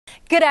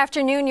Good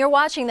afternoon. You're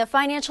watching the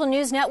Financial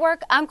News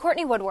Network. I'm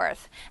Courtney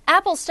Woodworth.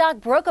 Apple stock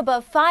broke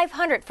above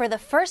 500 for the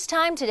first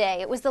time today.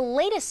 It was the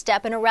latest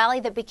step in a rally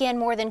that began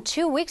more than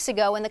 2 weeks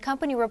ago when the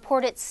company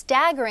reported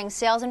staggering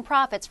sales and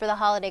profits for the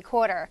holiday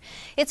quarter.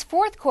 Its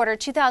fourth quarter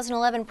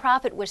 2011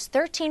 profit was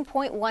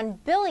 $13.1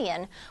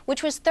 billion,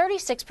 which was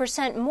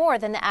 36% more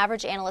than the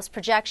average analyst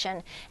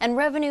projection, and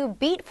revenue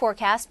beat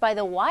forecast by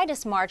the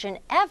widest margin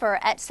ever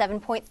at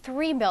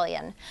 $7.3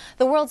 billion.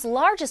 The world's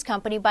largest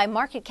company by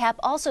market cap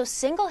also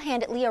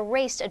single-handedly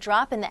erased a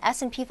drop in the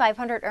S&P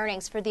 500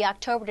 earnings for the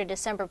October to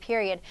December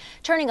period,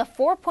 turning a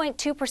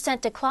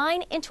 4.2%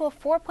 decline into a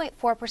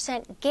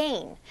 4.4%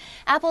 gain.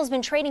 Apple has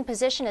been trading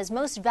position as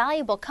most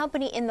valuable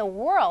company in the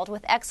world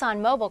with Exxon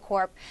Mobil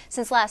Corp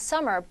since last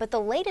summer, but the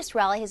latest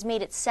rally has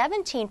made it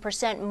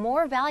 17%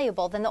 more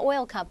valuable than the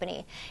oil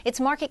company.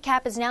 Its market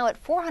cap is now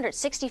at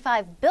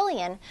 $465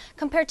 billion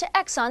compared to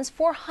Exxon's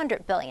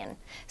 $400 billion.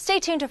 Stay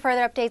tuned to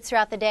further updates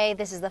throughout the day.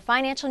 This is the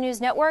Financial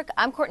News Network.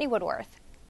 I'm Courtney Woodworth.